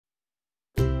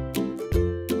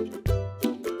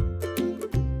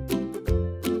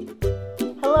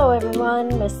Hello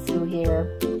everyone, Miss Sue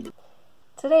here.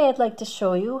 Today I'd like to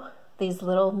show you these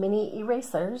little mini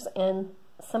erasers and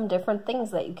some different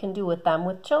things that you can do with them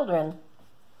with children.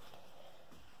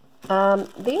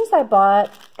 These I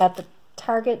bought at the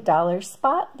Target dollar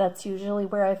spot. That's usually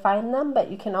where I find them, but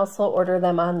you can also order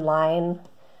them online.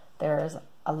 There's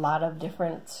a lot of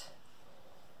different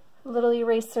little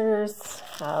erasers,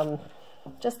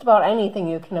 just about anything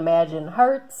you can imagine.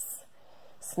 Hearts,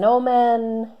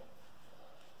 snowmen.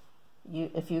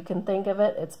 If you can think of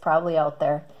it, it's probably out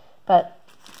there. But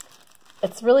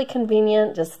it's really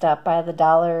convenient. Just stop by the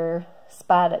dollar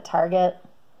spot at Target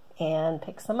and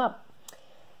pick some up.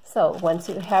 So once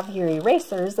you have your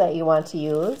erasers that you want to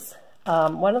use,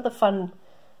 one of the fun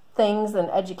things and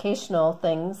educational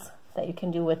things that you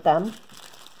can do with them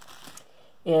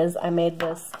is I made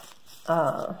this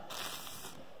 10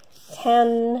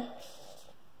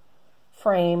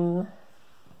 frame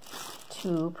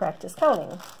to practice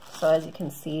counting. So as you can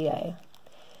see, I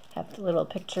have the little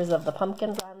pictures of the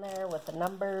pumpkins on there with the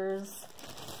numbers,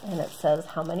 and it says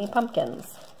how many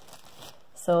pumpkins.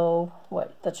 So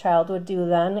what the child would do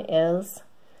then is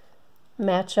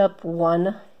match up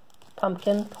one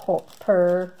pumpkin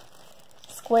per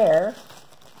square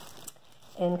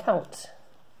and count.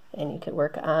 And you could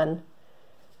work on,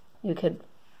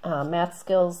 math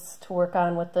skills to work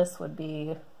on with this would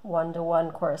be one-to-one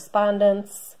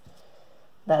correspondence.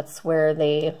 That's where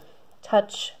they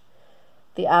touch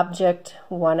the object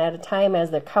one at a time as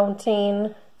they're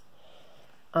counting.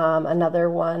 Another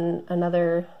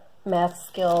math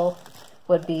skill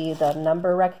would be the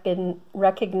number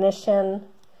recognition,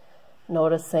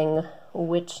 noticing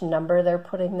which number they're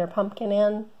putting their pumpkin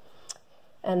in.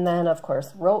 And then, of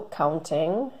course, rote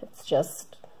counting. It's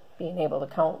just being able to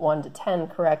count 1 to 10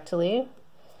 correctly.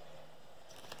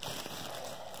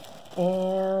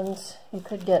 And you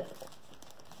could get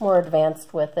more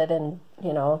advanced with it, and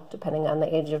depending on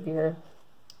the age of your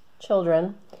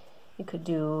children, you could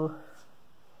do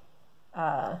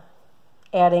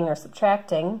adding or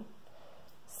subtracting.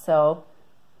 So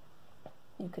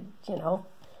you could,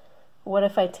 what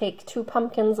if I take 2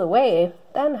 pumpkins away?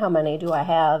 Then how many do I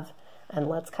have? And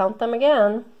let's count them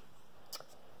again.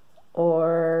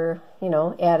 Or,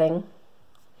 adding.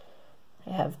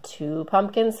 I have 2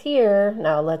 pumpkins here.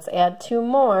 Now let's add 2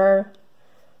 more.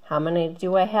 How many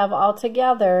do I have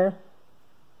altogether?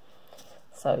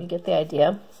 So you get the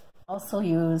idea. Also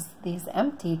use these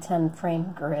empty 10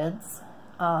 frame grids.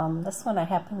 This one I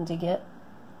happened to get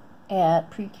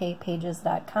at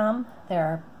prekpages.com. There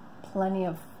are plenty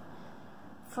of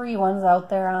free ones out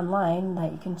there online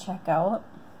that you can check out.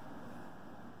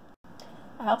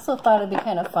 I also thought it'd be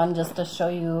kind of fun just to show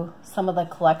you some of the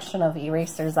collection of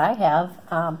erasers I have.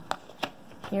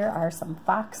 Here are some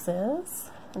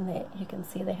foxes. And you can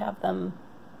see they have them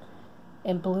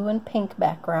in blue and pink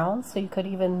backgrounds, so you could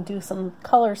even do some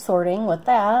color sorting with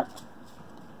that.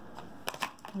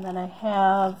 And then I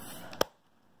have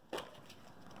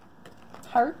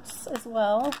hearts as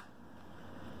well,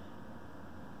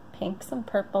 pinks and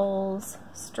purples,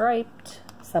 striped,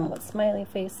 some with smiley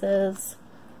faces.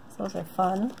 So those are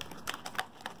fun.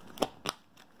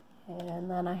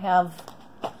 And then I have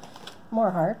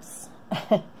more hearts.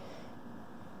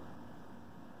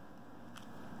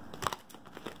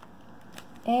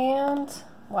 And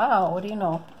wow, what do you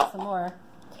know? Some more.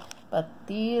 But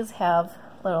these have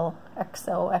little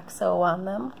XOXO on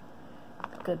them.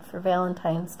 Good for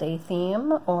Valentine's Day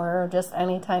theme, or just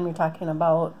anytime you're talking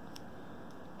about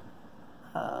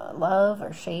love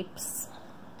or shapes.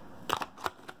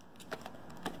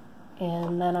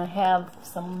 And then I have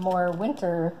some more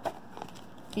winter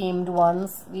themed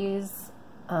ones. These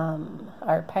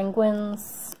are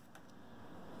penguins.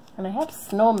 And I have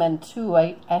snowmen too.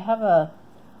 I have a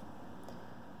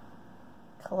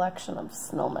collection of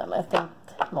snowmen. I think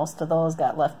most of those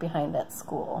got left behind at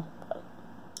school.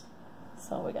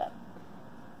 So we got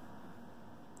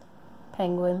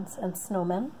penguins and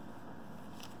snowmen.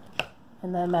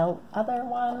 And then my other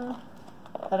one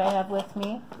that I have with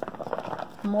me,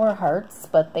 more hearts,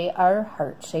 but they are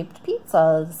heart-shaped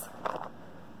pizzas.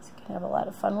 So you can have a lot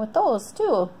of fun with those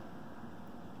too.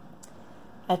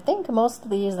 I think most of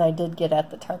these I did get at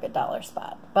the Target dollar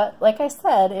spot. But like I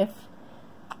said, if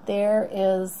there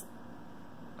is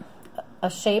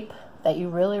a shape that you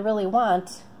really, really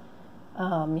want,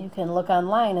 you can look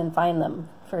online and find them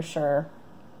for sure.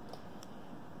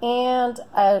 And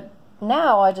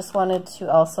now I just wanted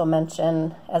to also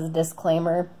mention as a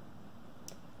disclaimer,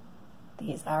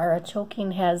 these are a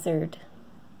choking hazard.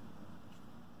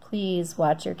 Please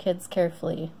watch your kids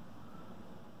carefully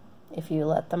if you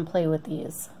let them play with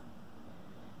these.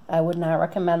 I would not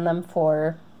recommend them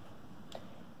for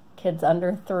kids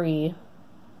under 3,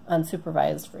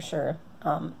 unsupervised for sure.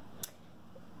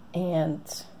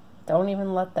 And don't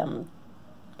even let them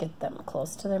get them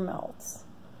close to their mouths.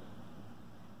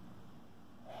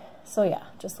 So yeah,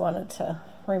 just wanted to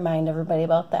remind everybody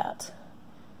about that.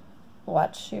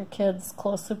 Watch your kids'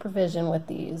 close supervision with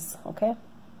these, okay?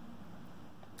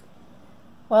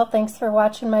 Well, thanks for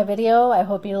watching my video. I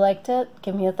hope you liked it.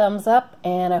 Give me a thumbs up,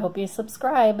 and I hope you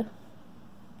subscribe.